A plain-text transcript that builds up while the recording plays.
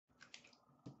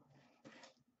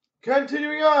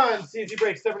Continuing on, CZ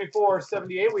break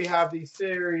 74-78, we have the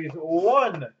Series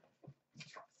 1,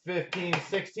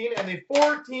 15-16, and the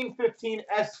 14-15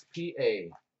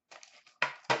 SPA.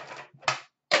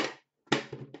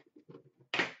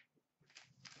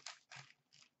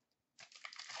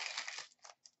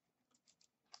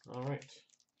 All right.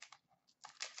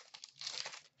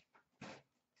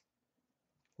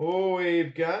 Oh,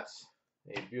 we've got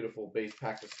a beautiful base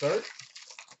pack to start.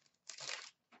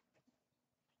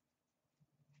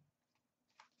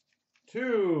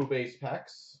 Two base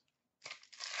packs.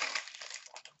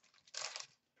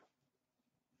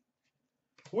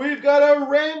 We've got a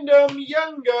random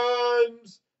Young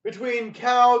Guns between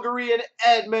Calgary and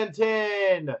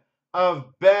Edmonton of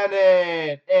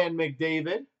Bennett and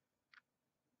McDavid.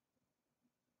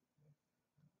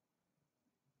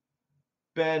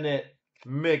 Bennett,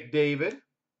 McDavid.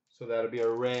 So that'll be a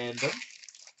random.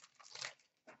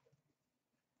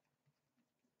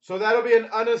 So that'll be an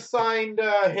unassigned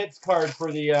hits card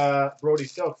for the Brody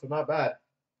Silk, so not bad.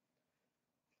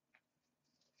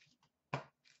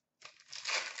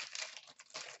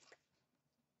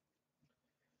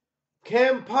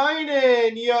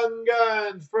 Kampainen Young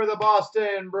Guns for the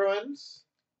Boston Bruins.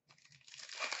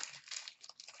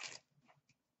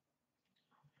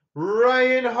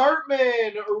 Ryan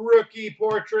Hartman Rookie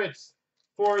Portraits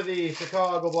for the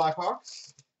Chicago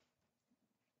Blackhawks.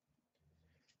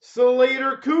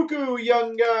 Slater Cuckoo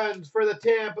Young Guns for the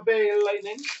Tampa Bay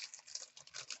Lightning.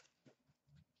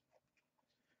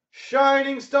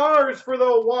 Shining Stars for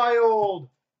the Wild,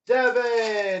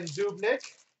 Devin Dubnyk.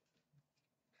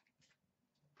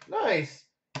 Nice.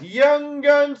 Young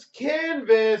Guns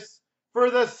Canvas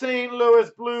for the St. Louis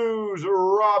Blues,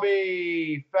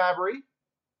 Robbie Fabry.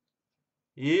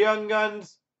 Young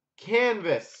Guns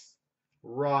Canvas,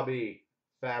 Robbie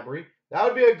Fabry. That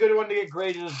would be a good one to get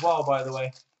graded as well, by the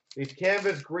way. These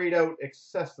canvas grade out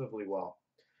excessively well.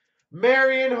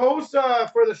 Marian Hossa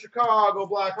for the Chicago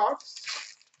Blackhawks.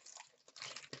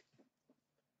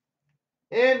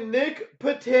 And Nick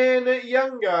Patin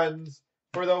Young Guns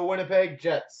for the Winnipeg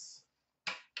Jets.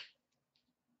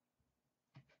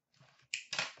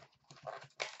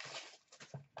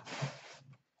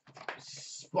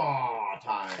 Spa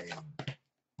time.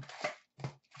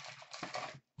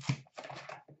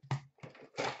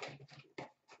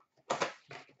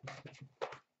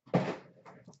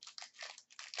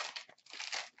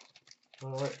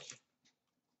 All right.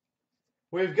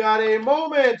 We've got a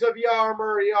moment of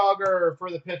Jaromir Jagr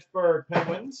for the Pittsburgh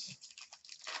Penguins.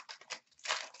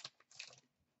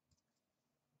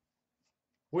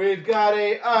 We've got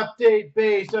a update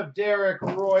base of Derek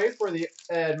Roy for the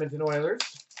Edmonton Oilers.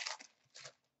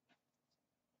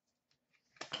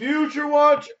 Future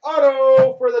Watch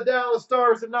Auto for the Dallas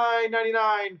Stars at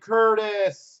 $9.99,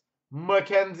 Curtis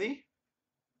McKenzie.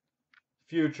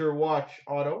 Future Watch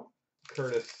Auto,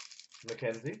 Curtis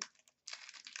McKenzie.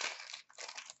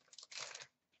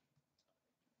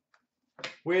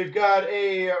 We've got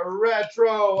a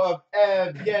retro of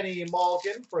Evgeny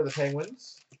Malkin for the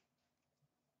Penguins.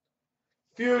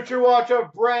 Future Watch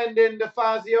of Brandon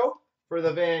DeFazio for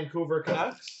the Vancouver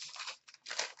Canucks.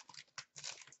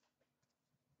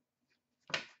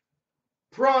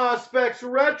 Prospects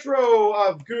Retro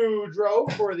of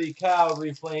Goudreau for the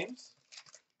Calgary Flames.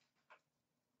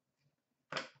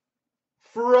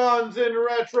 Franzen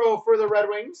Retro for the Red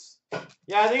Wings.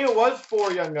 Yeah, I think it was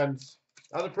 4 Young Guns.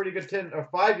 That was a pretty good tin, or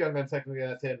 5 Young Guns technically in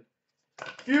that tin.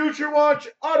 Future Watch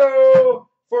Auto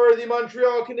for the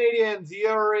Montreal Canadiens,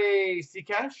 Juraj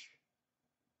Sekac.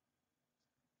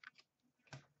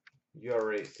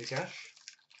 Juraj Sekac.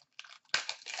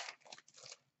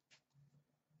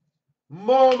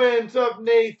 Moment of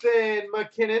Nathan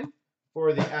McKinnon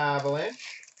for the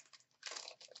Avalanche.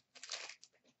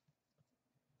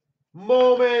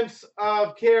 Moments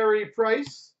of Carey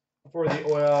Price for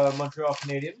the Montreal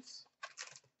Canadiens.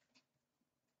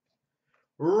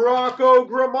 Rocco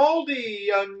Grimaldi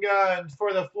Young Guns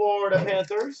for the Florida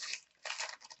Panthers.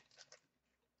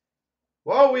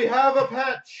 Well, we have a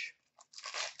patch.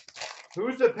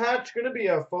 Who's the patch going to be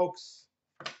of, folks?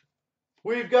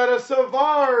 We've got a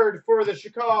Savard for the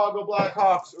Chicago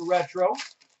Blackhawks Retro.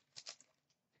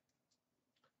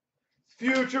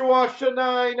 Future Watch to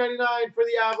 $9.99 for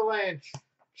the Avalanche,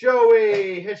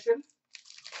 Joey Hishon.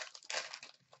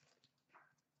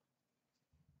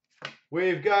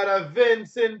 We've got a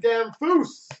Vincent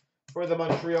Damphousse for the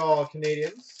Montreal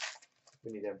Canadiens.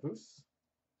 Vinny Damphousse.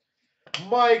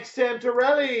 Mike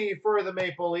Santorelli for the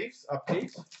Maple Leafs.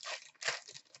 Update.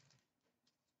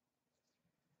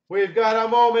 We've got a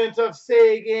moment of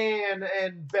Sagan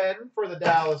and Ben for the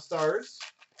Dallas Stars.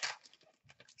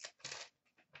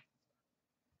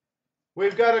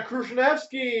 We've got a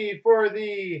Krushnevsky for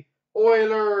the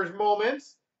Oilers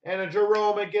moments and a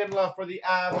Jerome McGinley for the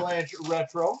Avalanche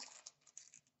retro.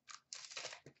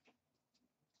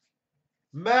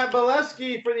 Matt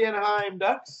Bolesky for the Anaheim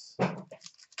Ducks.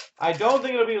 I don't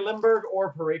think it'll be Lindbergh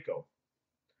or Parayko.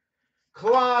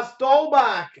 Klaus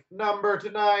Dolbach, number to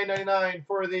 999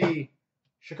 for the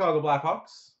Chicago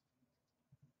Blackhawks.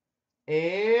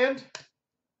 And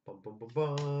bum bum bum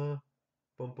bum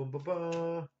bum bum bum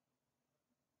bum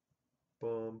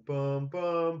bum bum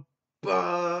bum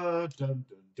bum dun dun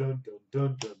dun dun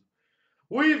dun dun.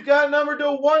 We've got number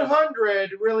to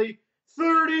 100, really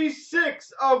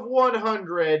 36 of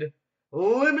 100,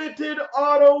 limited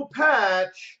auto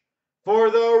patch for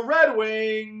the Red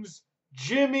Wings,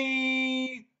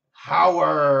 Jimmy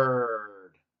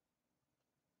Howard.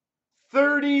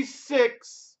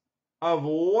 36 of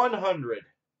 100,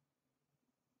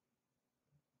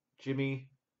 Jimmy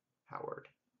Howard.